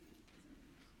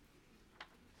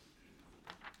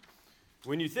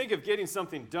When you think of getting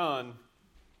something done,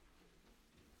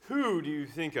 who do you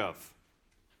think of?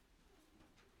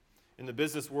 In the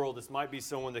business world, this might be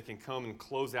someone that can come and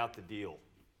close out the deal.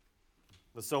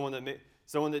 Someone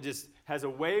that just has a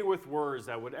way with words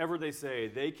that whatever they say,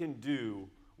 they can do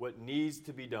what needs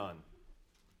to be done.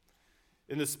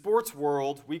 In the sports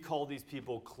world, we call these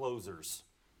people closers.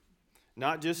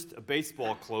 Not just a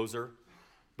baseball closer,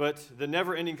 but the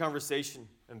never-ending conversation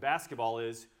in basketball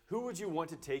is, who would you want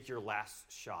to take your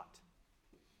last shot?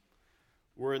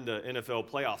 We're in the NFL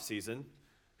playoff season.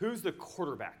 Who's the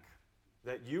quarterback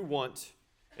that you want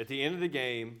at the end of the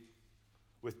game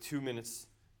with 2 minutes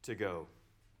to go?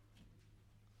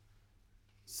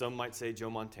 Some might say Joe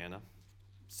Montana.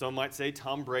 Some might say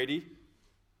Tom Brady.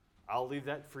 I'll leave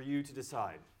that for you to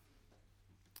decide.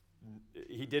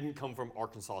 He didn't come from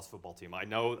Arkansas's football team. I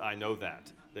know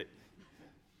that.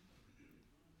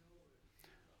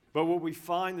 But what we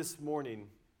find this morning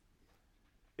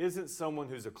isn't someone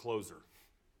who's a closer.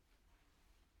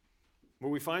 What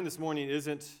we find this morning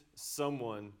isn't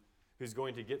someone who's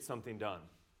going to get something done.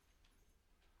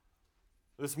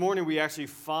 This morning we actually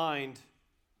find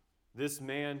this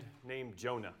man named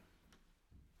Jonah.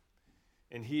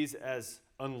 And he's as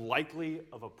unlikely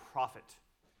of a prophet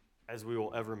as we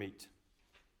will ever meet.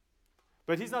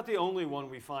 But he's not the only one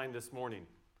we find this morning.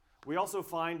 We also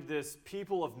find this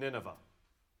people of Nineveh,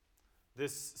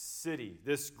 this city,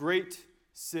 this great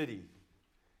city.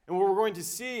 And what we're going to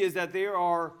see is that they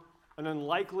are an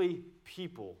unlikely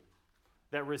people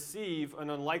that receive an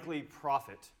unlikely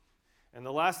prophet. And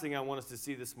the last thing I want us to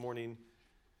see this morning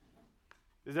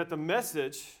is that the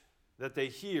message that they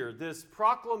hear, this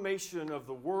proclamation of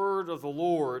the word of the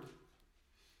Lord,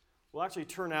 will actually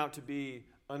turn out to be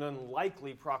an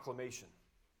unlikely proclamation.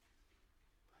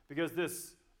 Because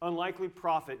this unlikely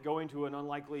prophet going to an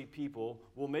unlikely people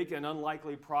will make an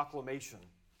unlikely proclamation.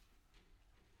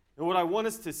 And what I want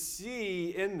us to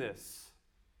see in this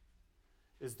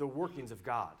is the workings of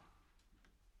God.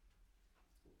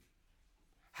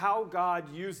 How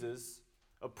God uses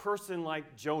a person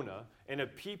like Jonah and a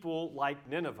people like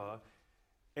Nineveh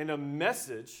and a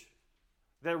message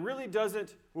that really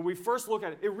doesn't, when we first look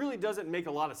at it, it really doesn't make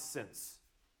a lot of sense.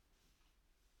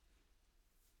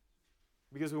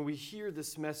 Because when we hear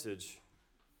this message,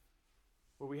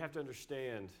 what we have to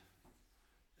understand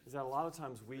is that a lot of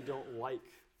times we don't like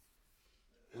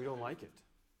it.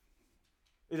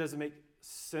 It doesn't make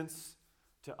sense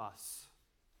to us.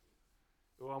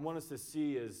 What I want us to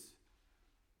see is,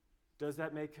 does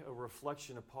that make a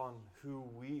reflection upon who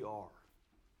we are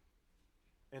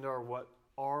and are what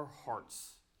our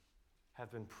hearts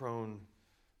have been prone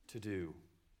to do?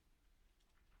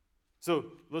 So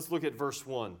let's look at verse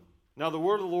 1. Now the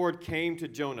word of the Lord came to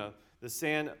Jonah, the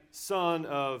son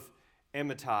of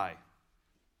Amittai.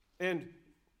 And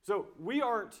so we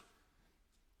aren't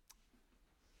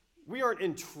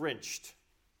entrenched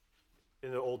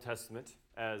in the Old Testament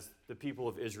as the people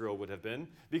of Israel would have been,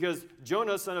 because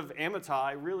Jonah, son of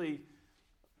Amittai, really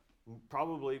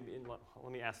probably,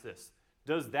 let me ask this,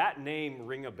 does that name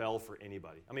ring a bell for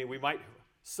anybody? I mean,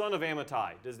 son of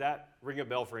Amittai, does that ring a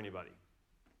bell for anybody?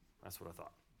 That's what I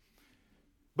thought.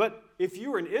 But if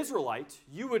you were an Israelite,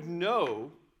 you would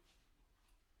know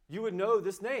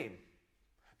this name,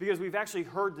 because we've actually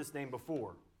heard this name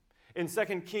before. In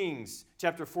 2 Kings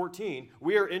chapter 14,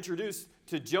 we are introduced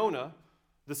to Jonah,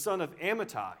 the son of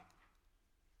Amittai.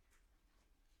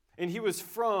 And he was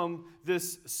from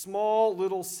this small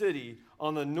little city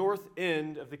on the north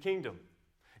end of the kingdom.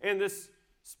 And this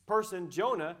person,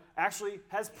 Jonah, actually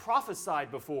has prophesied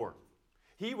before.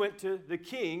 He went to the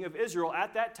king of Israel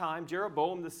at that time,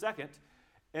 Jeroboam II,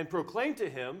 and proclaimed to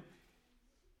him,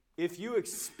 if you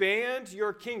expand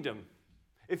your kingdom,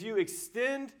 if you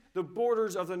extend the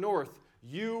borders of the north,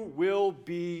 you will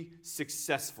be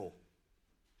successful.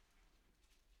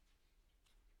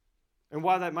 And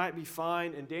while that might be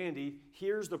fine and dandy,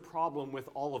 here's the problem with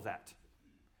all of that.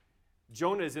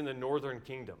 Jonah is in the northern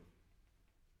kingdom.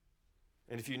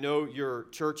 And if you know your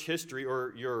church history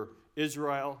or your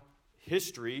Israel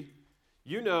history,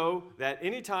 you know that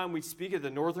anytime we speak of the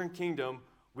northern kingdom,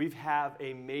 we have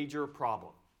a major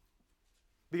problem.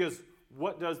 Because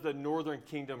what does the northern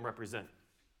kingdom represent?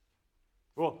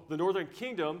 Well, the northern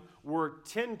kingdom were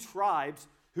 10 tribes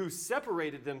who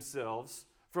separated themselves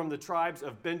from the tribes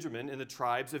of Benjamin and the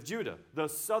tribes of Judah, the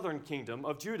southern kingdom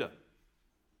of Judah.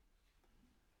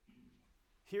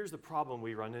 Here's the problem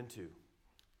we run into.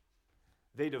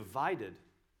 They divided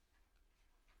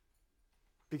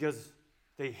because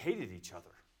they hated each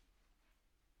other.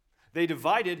 They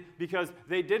divided because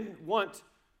they didn't want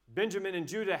Benjamin and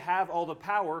Judah to have all the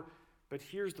power. But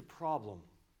here's the problem.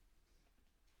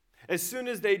 As soon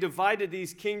as they divided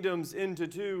these kingdoms into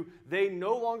two, they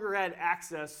no longer had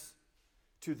access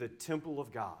to the temple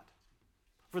of God.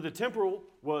 For the temple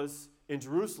was in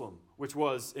Jerusalem, which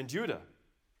was in Judah.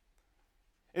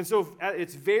 And so at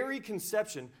its very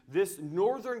conception, this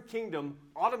northern kingdom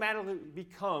automatically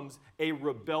becomes a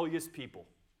rebellious people.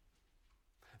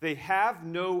 They have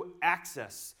no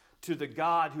access to the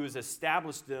God who has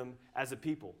established them as a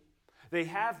people. They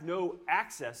have no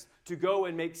access to go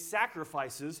and make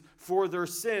sacrifices for their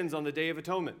sins on the Day of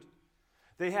Atonement.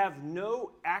 They have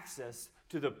no access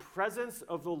to the presence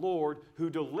of the Lord who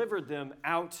delivered them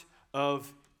out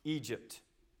of Egypt.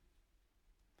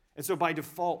 And so by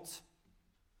default,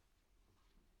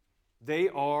 they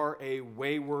are a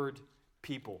wayward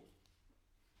people.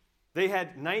 They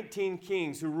had 19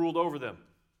 kings who ruled over them,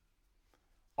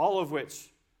 all of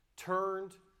which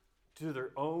turned to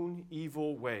their own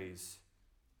evil ways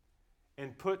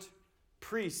and put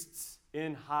priests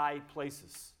in high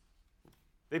places.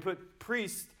 They put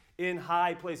priests in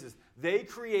high places. They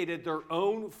created their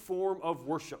own form of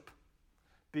worship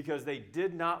because they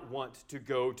did not want to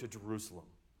go to Jerusalem.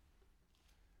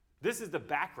 This is the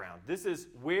background. This is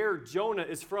where Jonah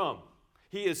is from.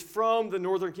 He is from the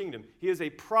northern kingdom. He is a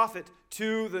prophet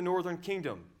to the northern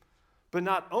kingdom. But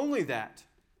not only that,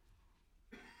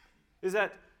 is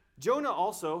that Jonah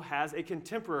also has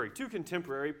two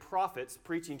contemporary prophets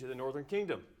preaching to the northern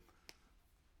kingdom.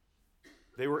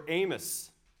 They were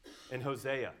Amos and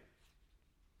Hosea.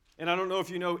 And I don't know if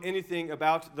you know anything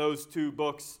about those two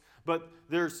books, but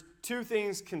there's two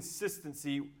things consistent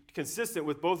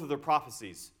with both of their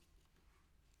prophecies.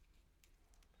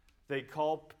 They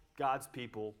call God's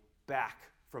people back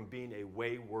from being a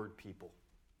wayward people.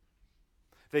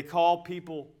 They call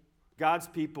God's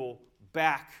people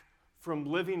back from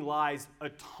living lives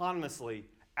autonomously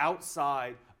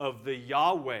outside of the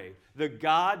Yahweh, the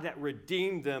God that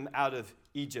redeemed them out of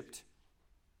Egypt.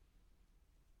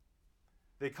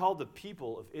 They called the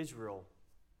people of Israel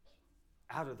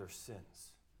out of their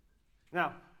sins.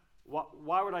 Now,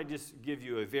 why would I just give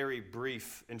you a very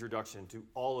brief introduction to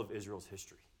all of Israel's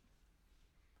history?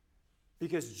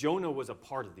 Because Jonah was a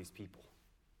part of these people.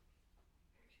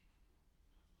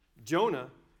 Jonah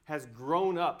has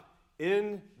grown up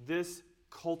in this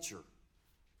culture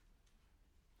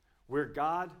where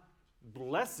God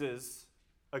blesses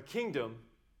a kingdom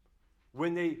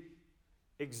when they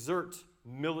exert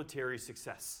military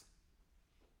success.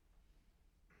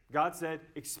 God said,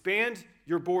 expand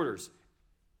your borders,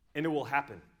 and it will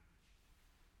happen.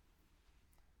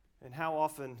 And how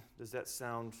often does that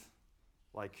sound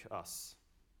like us?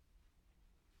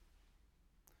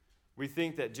 We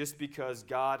think that just because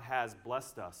God has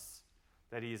blessed us,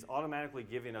 that he is automatically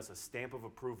giving us a stamp of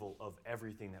approval of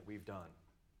everything that we've done,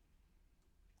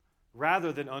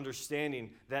 rather than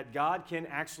understanding that God can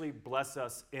actually bless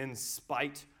us in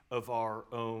spite of our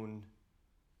own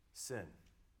sin.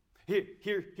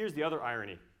 Here's the other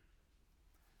irony.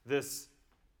 This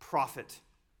prophet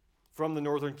from the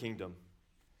northern kingdom.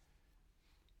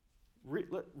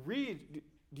 Read,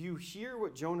 do you hear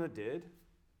what Jonah did?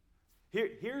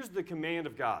 Here's the command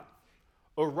of God.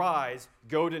 Arise,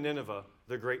 go to Nineveh,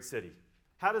 the great city.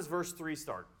 How does verse 3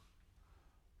 start?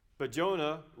 But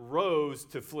Jonah rose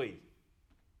to flee.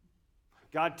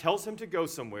 God tells him to go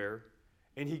somewhere,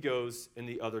 and he goes in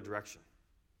the other direction.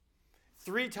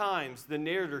 3 times the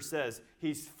narrator says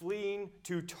he's fleeing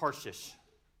to Tarshish.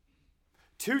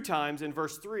 2 times in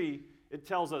verse 3, it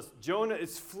tells us Jonah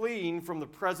is fleeing from the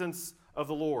presence of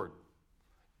the Lord.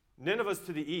 Nineveh's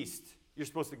to the east. You're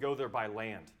supposed to go there by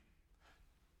land.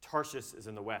 Tarshish is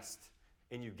in the west,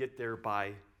 and you get there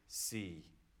by sea.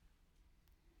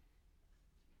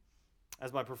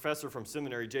 As my professor from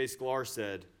seminary, Jay Sklar,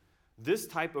 said, this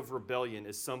type of rebellion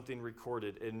is something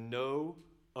recorded in no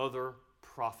other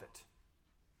prophet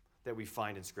that we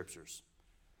find in scriptures.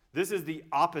 This is the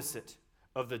opposite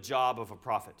of the job of a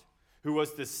prophet, who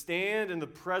was to stand in the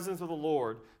presence of the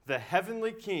Lord, the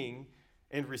heavenly King,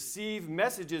 and receive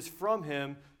messages from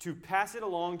him to pass it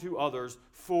along to others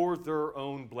for their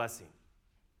own blessing.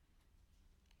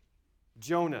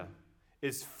 Jonah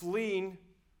is fleeing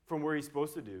from where he's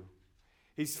supposed to do.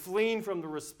 He's fleeing from the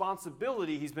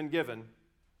responsibility he's been given.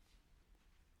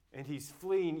 And he's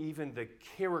fleeing even the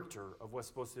character of what's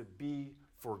supposed to be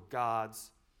for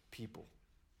God's people.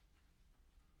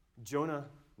 Jonah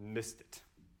missed it.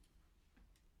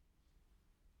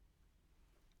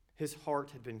 His heart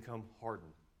had become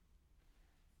hardened.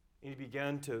 And he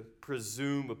began to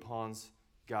presume upon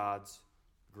God's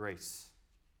grace.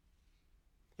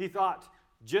 He thought,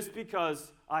 just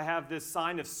because I have this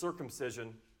sign of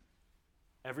circumcision,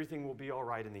 everything will be all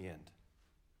right in the end.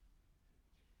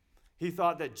 He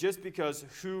thought that just because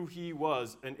who he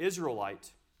was, an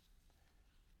Israelite,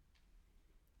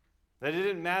 that it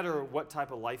didn't matter what type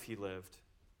of life he lived.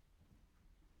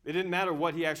 It didn't matter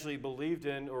what he actually believed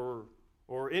in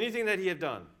or anything that he had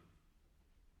done.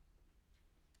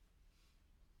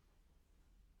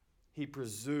 He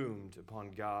presumed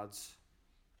upon God's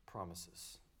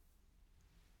promises.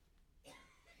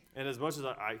 And as much as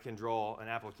I can draw an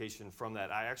application from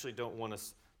that, I actually don't want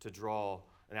us to draw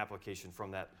an application from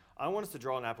that. I want us to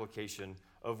draw an application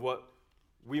of what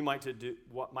we might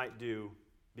do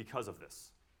because of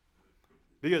this.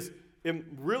 Because it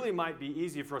really might be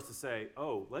easy for us to say,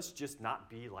 oh, let's just not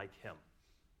be like him,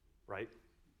 right?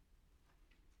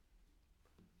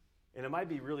 And it might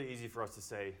be really easy for us to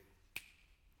say,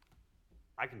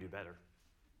 I can do better.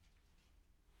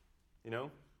 You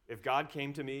know, if God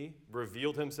came to me,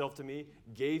 revealed himself to me,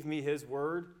 gave me his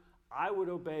word, I would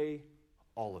obey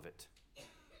all of it.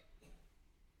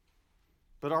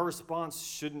 But our response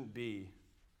shouldn't be,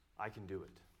 I can do it.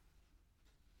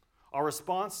 Our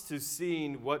response to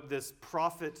seeing what this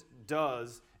prophet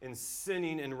does in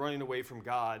sinning and running away from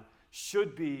God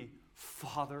should be,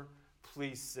 Father,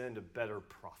 please send a better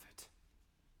prophet.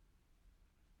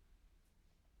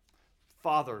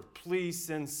 Father, please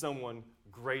send someone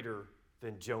greater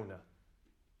than Jonah.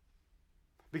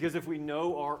 Because if we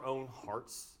know our own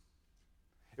hearts,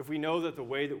 if we know that the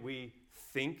way that we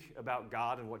think about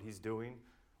God and what he's doing,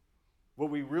 what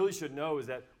we really should know is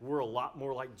that we're a lot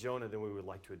more like Jonah than we would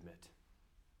like to admit.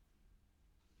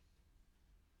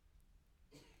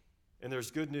 And there's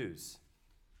good news.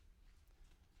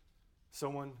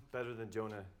 Someone better than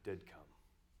Jonah did come.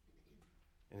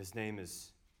 And his name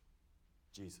is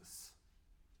Jesus.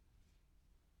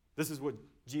 This is what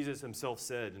Jesus himself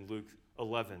said in Luke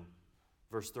 11,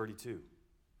 verse 32.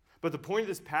 But the point of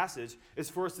this passage is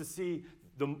for us to see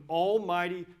the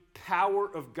almighty power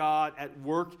of God at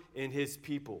work in his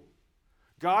people.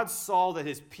 God saw that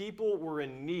his people were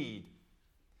in need,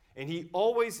 and he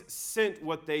always sent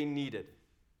what they needed.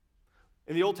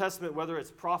 In the Old Testament, whether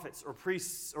it's prophets or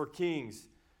priests or kings,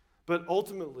 but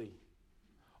ultimately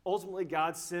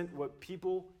God sent what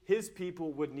his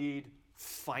people would need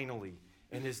finally,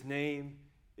 and his name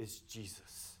is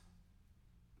Jesus.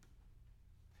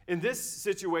 In this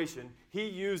situation, he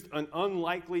used an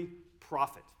unlikely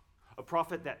prophet. A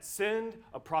prophet that sinned,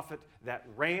 a prophet that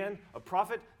ran, a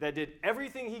prophet that did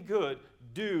everything he could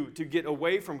do to get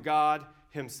away from God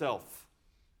himself.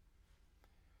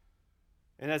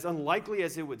 And as unlikely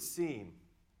as it would seem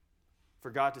for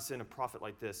God to send a prophet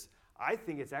like this, I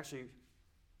think it's actually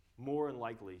more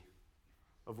unlikely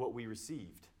of what we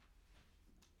received.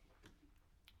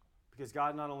 Because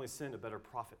God not only sent a better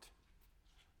prophet,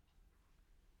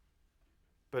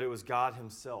 but it was God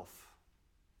himself,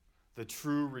 the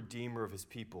true redeemer of his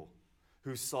people,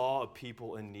 who saw a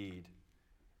people in need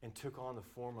and took on the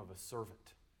form of a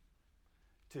servant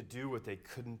to do what they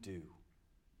couldn't do.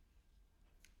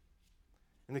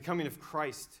 In the coming of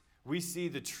Christ, we see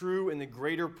the true and the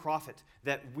greater prophet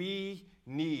that we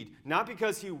need, not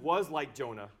because he was like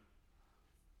Jonah,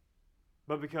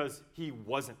 but because he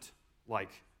wasn't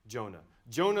like Jonah.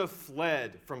 Jonah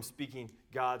fled from speaking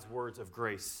God's words of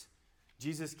grace.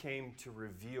 Jesus came to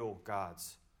reveal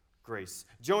God's grace.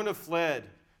 Jonah fled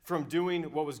from doing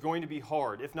what was going to be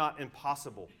hard, if not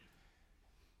impossible.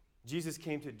 Jesus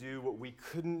came to do what we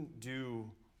couldn't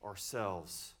do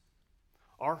ourselves.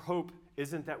 Our hope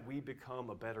isn't that we become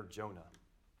a better Jonah.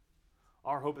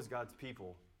 Our hope as God's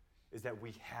people is that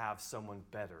we have someone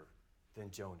better than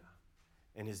Jonah,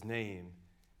 and his name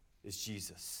is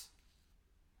Jesus.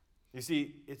 You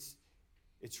see,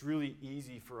 it's really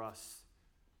easy for us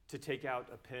to take out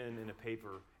a pen and a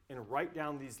paper and write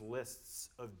down these lists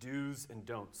of do's and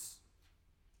don'ts,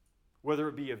 whether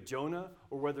it be of Jonah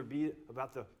or whether it be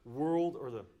about the world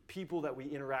or the people that we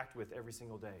interact with every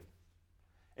single day.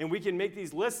 And we can make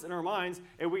these lists in our minds,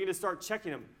 and we can just start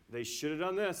checking them. They should have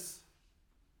done this,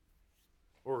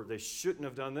 or they shouldn't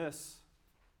have done this.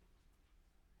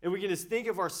 And we can just think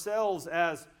of ourselves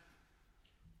as,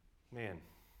 man,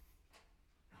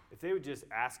 if they would just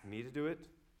ask me to do it,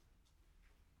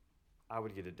 I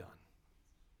would get it done.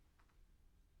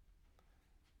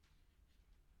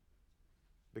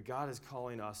 But God is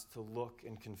calling us to look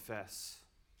and confess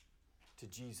to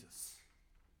Jesus,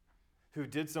 who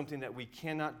did something that we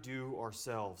cannot do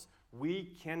ourselves.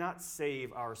 We cannot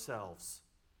save ourselves.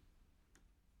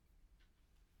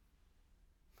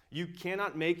 You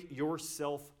cannot make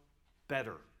yourself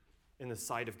better in the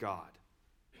sight of God.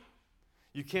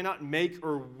 You cannot make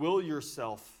or will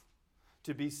yourself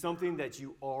to be something that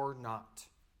you are not.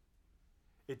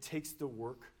 It takes the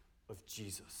work of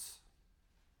Jesus.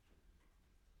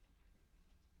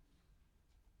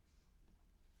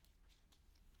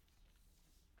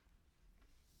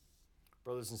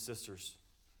 Brothers and sisters,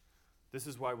 this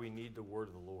is why we need the word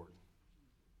of the Lord.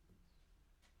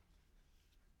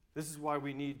 This is why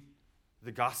we need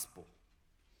the gospel.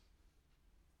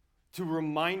 To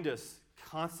remind us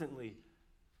constantly,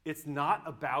 it's not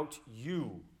about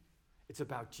you, it's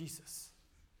about Jesus.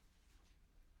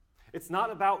 It's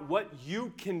not about what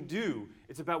you can do,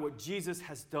 it's about what Jesus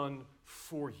has done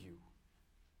for you.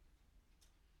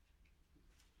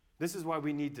 This is why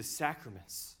we need the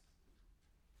sacraments,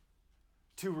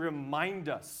 to remind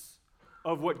us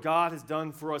of what God has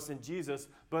done for us in Jesus,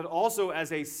 but also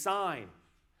as a sign,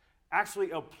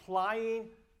 actually applying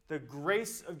the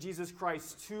grace of Jesus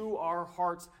Christ to our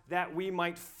hearts that we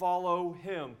might follow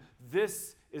him.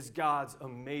 This is God's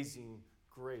amazing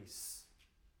grace.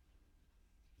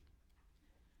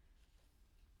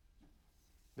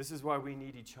 This is why we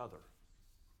need each other.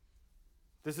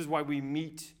 This is why we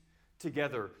meet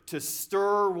together, to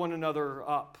stir one another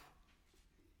up,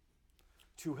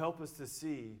 to help us to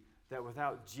see that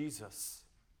without Jesus,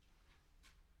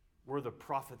 we're the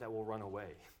prophet that will run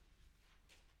away.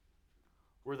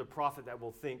 We're the prophet that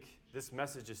will think this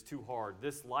message is too hard.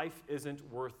 This life isn't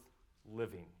worth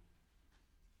living.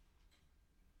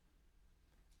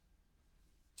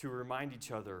 To remind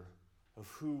each other of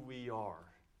who we are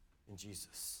in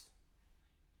Jesus.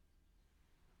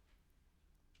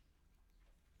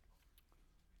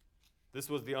 This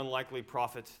was the unlikely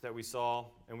prophet that we saw,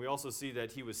 and we also see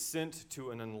that he was sent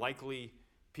to an unlikely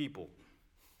people.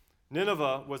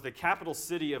 Nineveh was the capital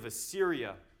city of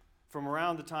Assyria from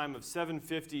around the time of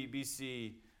 750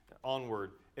 BC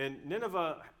onward. And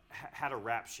Nineveh had a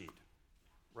rap sheet,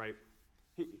 right?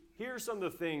 Here are some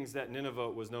of the things that Nineveh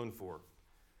was known for.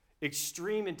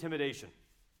 Extreme intimidation.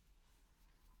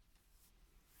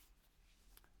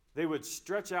 They would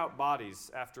stretch out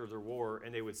bodies after their war,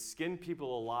 and they would skin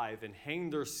people alive and hang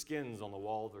their skins on the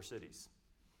wall of their cities.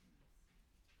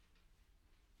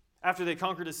 After they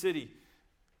conquered a city,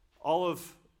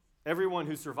 everyone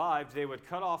who survived, they would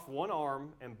cut off one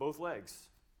arm and both legs.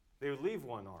 They would leave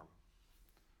one arm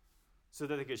so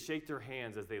that they could shake their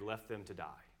hands as they left them to die.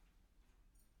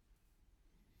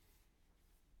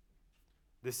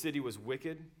 This city was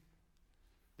wicked.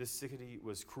 This city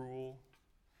was cruel.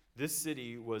 This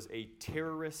city was a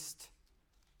terrorist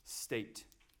state.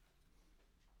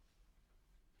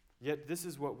 Yet this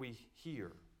is what we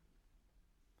hear.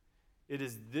 It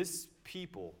is this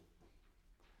people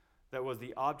that was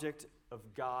the object of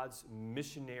God's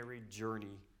missionary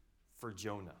journey for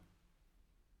Jonah.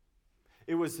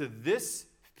 It was to this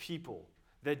people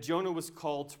that Jonah was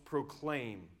called to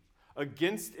proclaim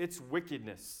against its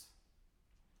wickedness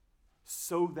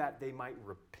so that they might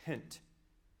repent.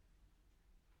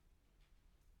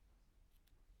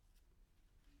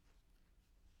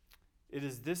 It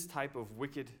is this type of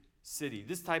wicked city,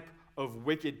 this type of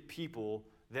wicked people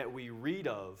that we read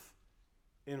of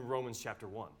in Romans chapter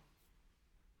 1.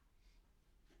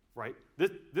 Right?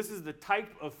 This is the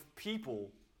type of people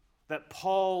that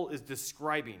Paul is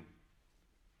describing.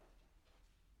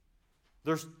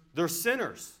 They're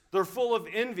sinners. They're full of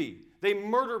envy. They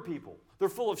murder people. They're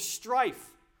full of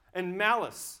strife and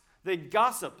malice. They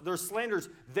gossip. They're slanderers.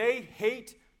 They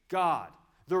hate God.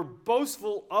 They're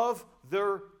boastful of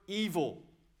their evil.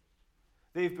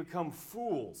 They've become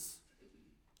fools.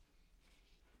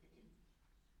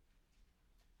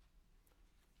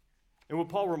 And what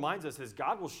Paul reminds us is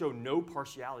God will show no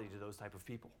partiality to those type of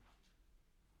people.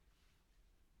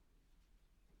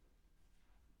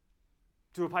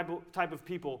 To a type of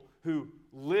people who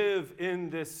live in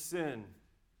this sin.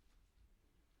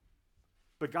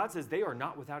 But God says they are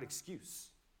not without excuse.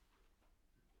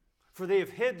 For they have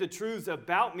hid the truths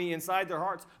about me inside their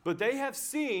hearts, but they have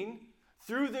seen,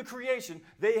 through the creation,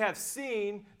 they have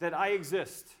seen that I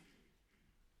exist.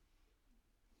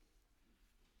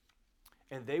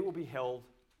 And they will be held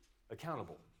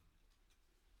accountable.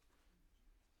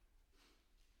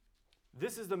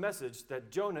 This is the message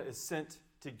that Jonah is sent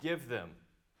to give them.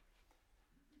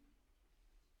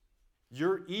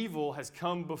 Your evil has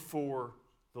come before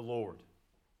the Lord.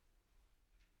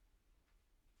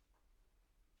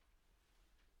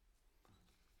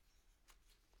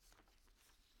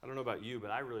 I don't know about you,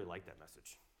 but I really like that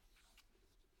message.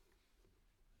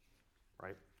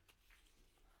 Right?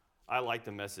 I like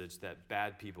the message that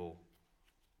bad people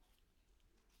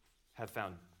have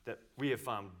found, that we have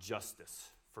found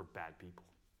justice for bad people.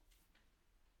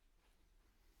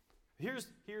 Here's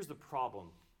the problem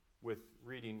with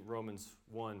reading Romans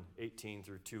 1:18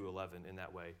 through 2:11 in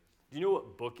that way. Do you know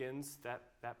what bookends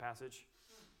that passage?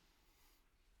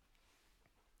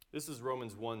 This is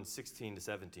Romans 1:16 to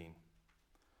 17.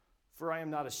 For I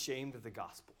am not ashamed of the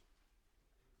gospel.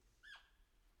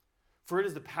 For it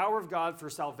is the power of God for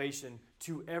salvation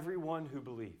to everyone who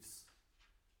believes,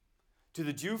 to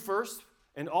the Jew first,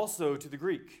 and also to the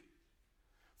Greek.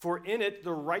 For in it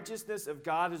the righteousness of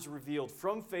God is revealed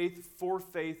from faith for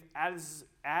faith, as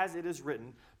it is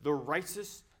written, the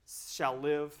righteous shall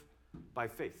live by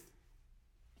faith.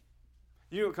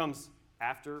 You know what comes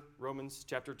after Romans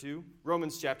chapter 2?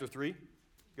 Romans chapter 3.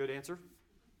 Good answer.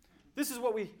 This is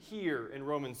what we hear in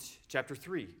Romans chapter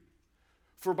 3.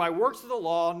 For by works of the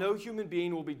law, no human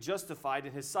being will be justified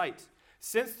in his sight,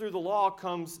 since through the law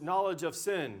comes knowledge of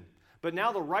sin. But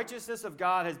now the righteousness of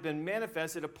God has been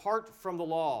manifested apart from the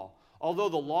law. Although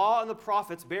the law and the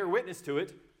prophets bear witness to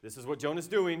it, this is what Jonah's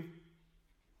doing,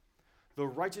 the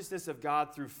righteousness of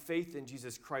God through faith in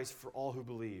Jesus Christ for all who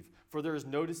believe. For there is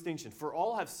no distinction, for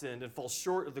all have sinned and fall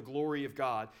short of the glory of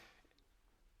God,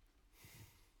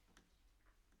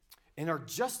 and are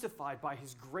justified by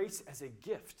his grace as a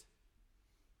gift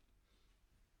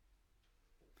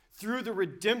through the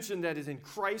redemption that is in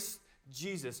Christ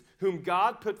Jesus, whom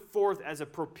God put forth as a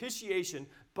propitiation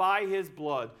by his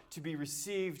blood to be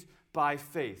received by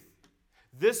faith.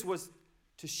 This was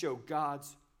to show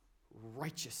God's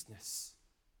righteousness.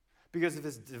 Because of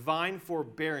his divine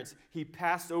forbearance, he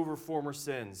passed over former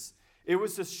sins. It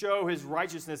was to show his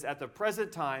righteousness at the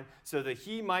present time so that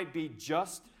he might be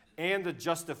just and the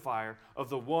justifier of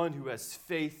the one who has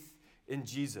faith in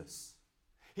Jesus.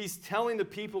 He's telling the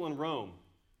people in Rome,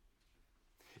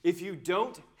 if you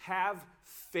don't have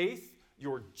faith,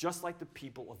 you're just like the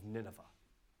people of Nineveh.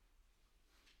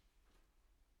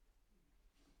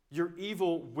 Your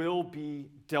evil will be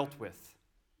dealt with.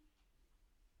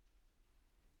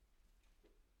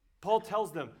 Paul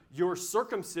tells them, your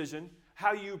circumcision,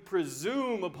 how you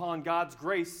presume upon God's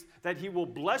grace that he will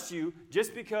bless you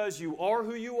just because you are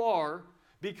who you are,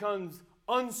 becomes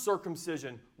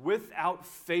uncircumcision without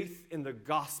faith in the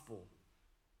gospel.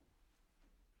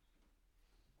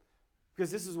 Because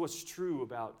this is what's true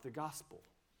about the gospel.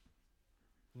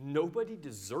 Nobody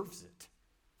deserves it.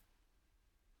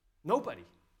 Nobody.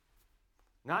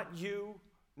 Not you,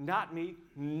 not me.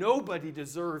 Nobody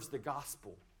deserves the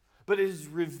gospel. But it is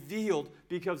revealed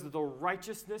because of the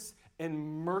righteousness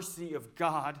and mercy of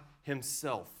God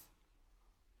himself.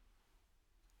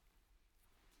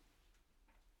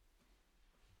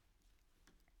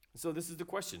 So this is the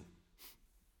question.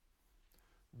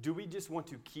 Do we just want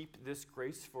to keep this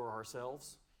grace for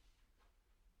ourselves?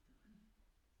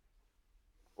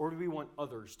 Or do we want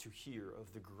others to hear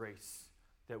of the grace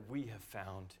that we have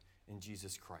found in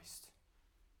Jesus Christ?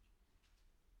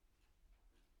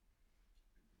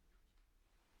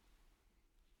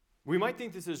 We might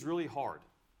think this is really hard.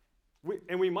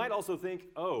 And we might also think,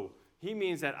 oh, he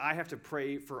means that I have to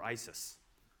pray for ISIS.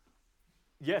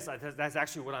 Yes, that's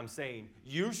actually what I'm saying.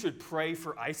 You should pray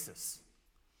for ISIS.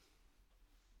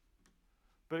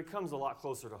 But it comes a lot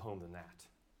closer to home than that.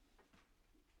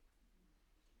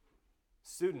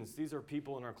 Students, these are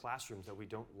people in our classrooms that we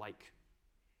don't like.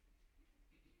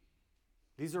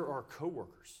 These are our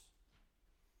coworkers.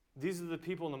 These are the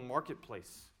people in the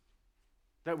marketplace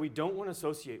that we don't want to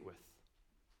associate with.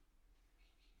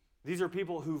 These are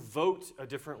people who vote a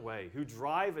different way, who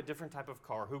drive a different type of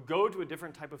car, who go to a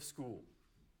different type of school.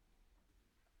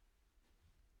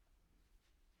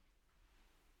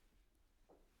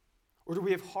 Or do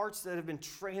we have hearts that have been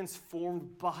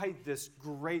transformed by this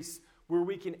grace, where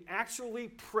we can actually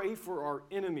pray for our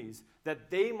enemies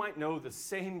that they might know the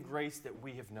same grace that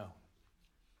we have known?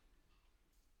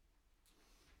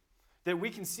 That we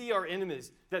can see our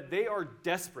enemies, that they are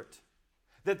desperate,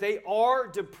 that they are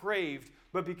depraved,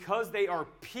 but because they are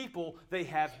people, they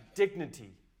have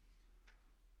dignity.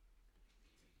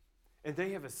 And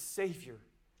they have a Savior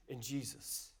in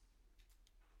Jesus.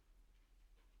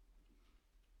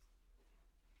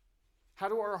 How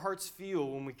do our hearts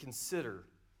feel when we consider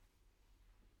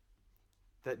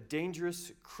that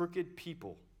dangerous, crooked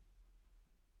people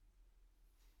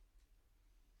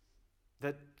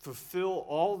that fulfill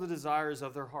all the desires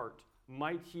of their heart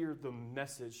might hear the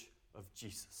message of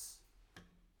Jesus?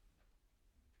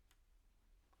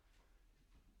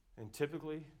 And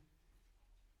typically,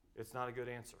 it's not a good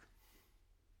answer.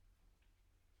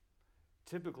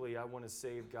 Typically, I want to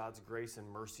save God's grace and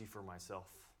mercy for myself.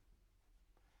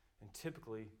 And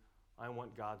typically, I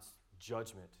want God's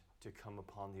judgment to come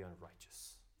upon the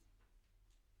unrighteous.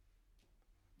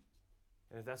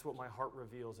 And if that's what my heart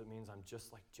reveals, it means I'm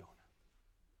just like Jonah.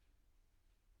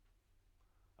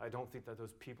 I don't think that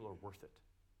those people are worth it.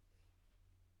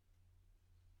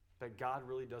 That God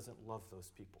really doesn't love those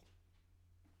people.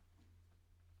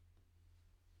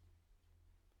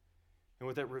 And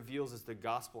what that reveals is the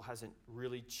gospel hasn't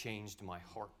really changed my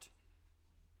heart.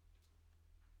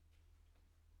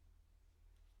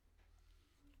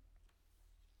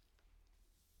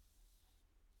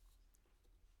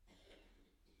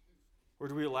 Or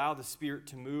do we allow the Spirit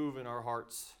to move in our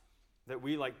hearts, that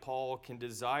we, like Paul, can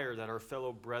desire that our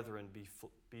fellow brethren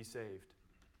be saved?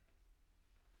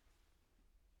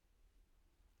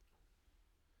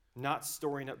 Not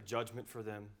storing up judgment for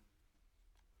them,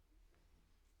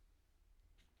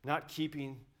 not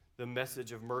keeping the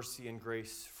message of mercy and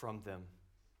grace from them.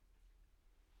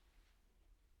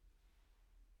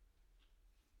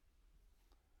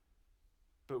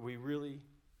 But we really,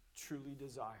 truly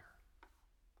desire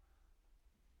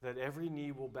that every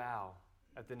knee will bow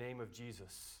at the name of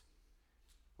Jesus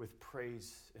with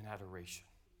praise and adoration.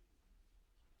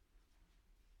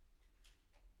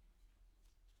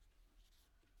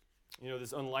 You know,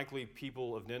 this unlikely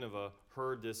people of Nineveh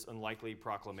heard this unlikely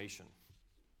proclamation.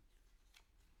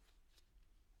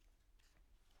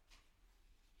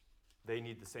 They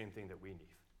need the same thing that we need.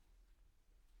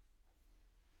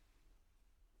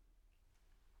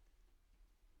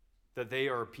 That they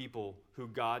are a people who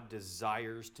God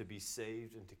desires to be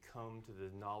saved and to come to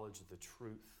the knowledge of the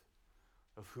truth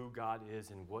of who God is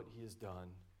and what He has done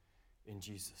in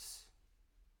Jesus.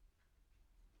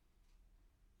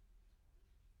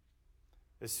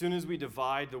 As soon as we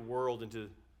divide the world into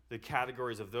the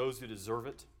categories of those who deserve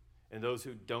it and those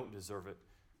who don't deserve it,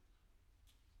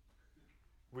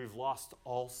 we've lost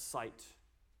all sight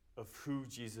of who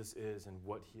Jesus is and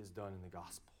what He has done in the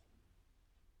gospel.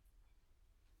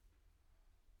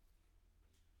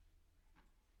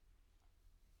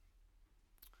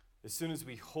 As soon as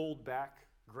we hold back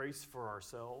grace for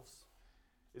ourselves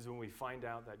is when we find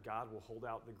out that God will hold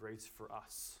out the grace for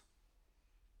us.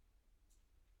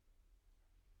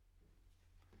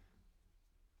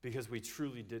 Because we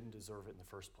truly didn't deserve it in the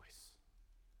first place.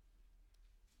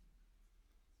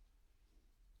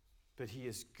 But He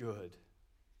is good,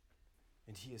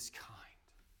 and He is kind,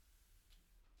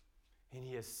 and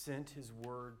He has sent His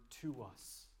word to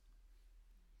us.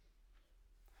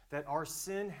 That our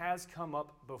sin has come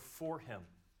up before Him.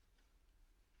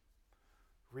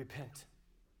 Repent.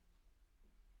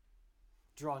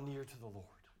 Draw near to the Lord.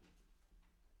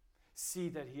 See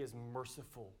that He is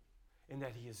merciful and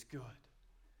that He is good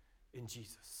in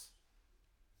Jesus.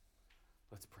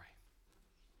 Let's pray.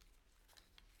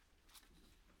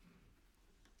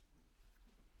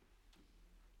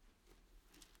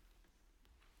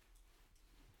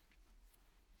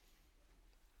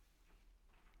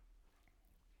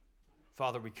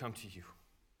 Father, we come to You.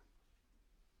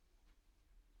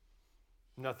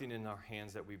 Nothing in our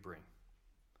hands that we bring,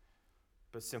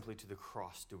 but simply to the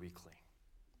cross do we cling.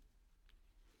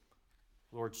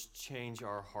 Lord, change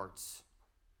our hearts.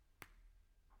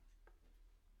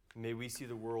 May we see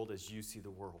the world as You see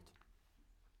the world.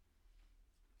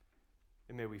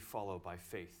 And may we follow by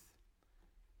faith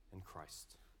in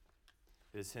Christ.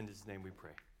 It is in His name we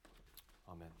pray.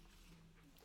 Amen.